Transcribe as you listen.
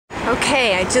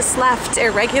Okay, I just left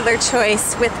Irregular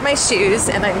Choice with my shoes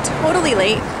and I'm totally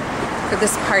late for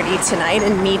this party tonight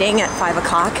and meeting at 5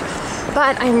 o'clock.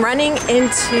 But I'm running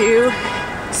into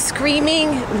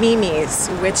Screaming Mimi's,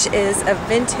 which is a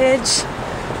vintage,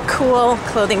 cool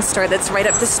clothing store that's right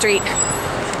up the street.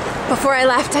 Before I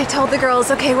left, I told the girls,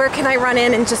 okay, where can I run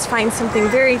in and just find something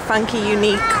very funky,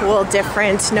 unique, cool,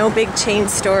 different, no big chain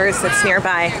stores that's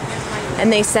nearby.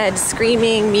 And they said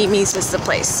Screaming Mimi's was the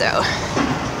place, so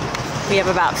we have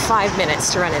about 5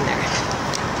 minutes to run in there.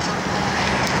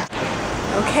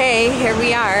 Okay, here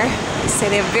we are. They say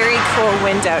they have very cool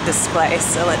window display,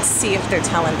 so let's see if they're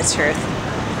telling the truth.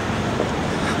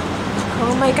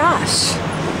 Oh my gosh.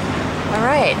 All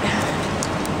right.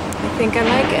 I think I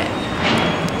like it.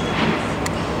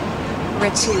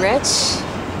 Richie Rich.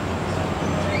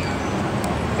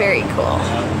 Very cool.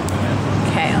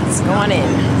 Okay, let's go on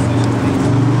in.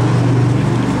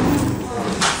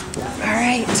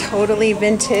 Alright, totally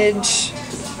vintage,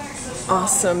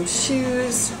 awesome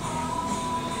shoes,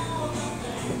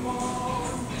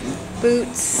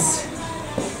 boots.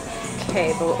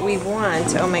 Okay, but what we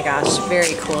want, oh my gosh,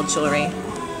 very cool jewelry,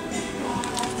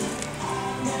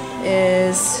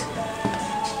 is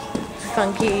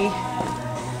funky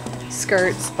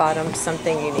skirts, bottoms,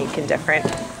 something unique and different.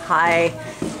 High.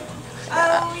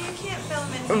 Oh, you can't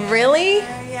film in here. Really?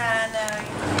 Yeah, no.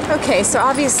 Okay, so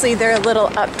obviously they're a little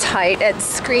uptight at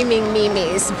Screaming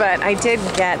Mimi's, but I did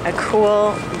get a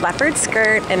cool leopard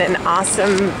skirt and an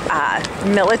awesome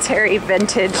military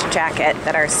vintage jacket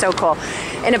that are so cool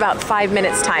in about 5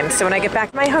 minutes time. So when I get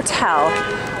back to my hotel,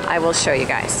 I will show you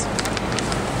guys.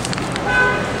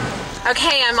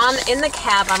 Okay, I'm in the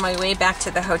cab on my way back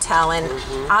to the hotel, and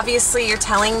obviously you're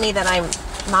telling me that I'm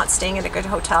not staying at a good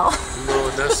hotel. No,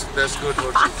 that's good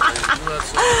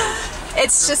hotel.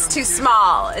 It's just too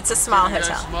small. It's a small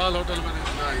hotel. Small hotel, but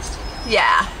it's nice.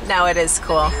 Yeah, no, it is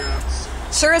cool.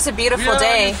 Yeah. Sure is a beautiful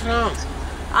day.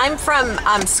 I'm from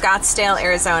Scottsdale,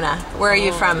 Arizona. Where are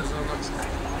you from? No,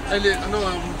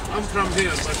 I'm from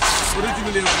here, but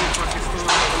originally I'm from Pakistan.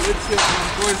 Let's say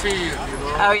from 20 years, you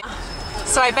know. Oh, yeah.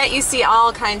 So I bet you see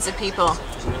all kinds of people.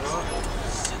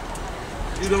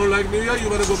 You don't like New York? You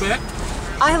want to go back?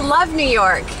 I love New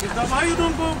York. Why you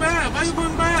don't go back? Why you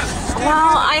going back?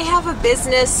 Well, I have a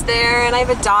business there and I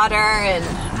have a daughter and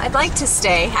I'd like to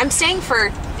stay. I'm staying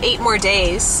for 8 more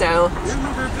days, so.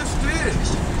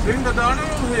 Bring the daughter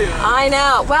over here. I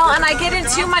know. Well, and I get in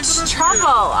too much trouble.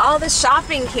 All the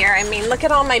shopping here. I mean, look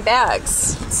at all my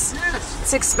bags.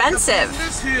 It's expensive.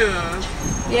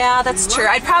 Yeah, that's true.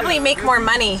 I'd probably make more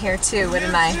money here too,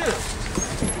 wouldn't I?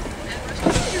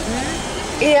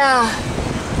 Yeah.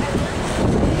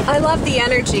 I love the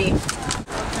energy.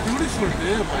 Beautiful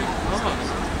day, my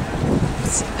God.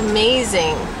 It's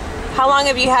amazing. How long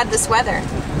have you had this weather?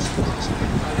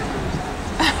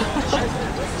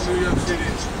 New York City.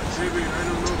 Maybe, I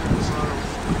don't know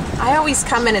tomorrow. I always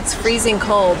come and it's freezing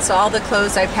cold, so all the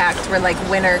clothes I packed were like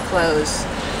winter clothes.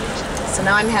 So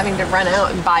now I'm having to run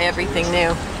out and buy everything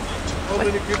new. How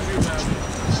many kids do you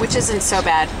have? Which isn't so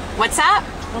bad. What's that?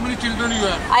 How many children do you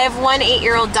have? I have one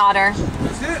 8-year-old daughter.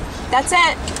 That's it? That's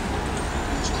it.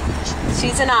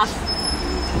 She's enough.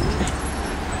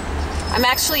 I'm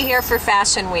actually here for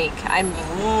Fashion Week. I'm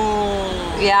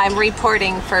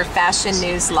reporting for Fashion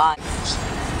News Live.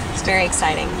 It's very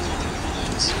exciting.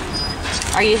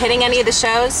 Are you hitting any of the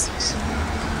shows?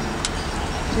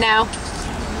 No?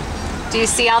 Do you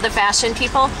see all the fashion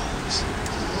people?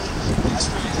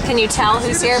 Can you tell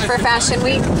who's here for Fashion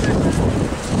Week?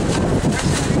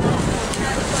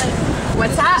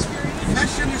 What's that?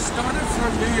 Fashion started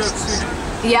from New York City.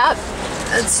 Yep,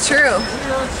 that's true. New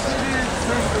York City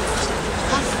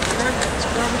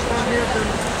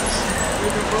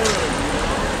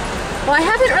Well, I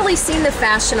haven't really seen the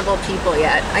fashionable people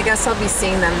yet. I guess I'll be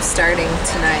seeing them starting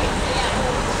tonight.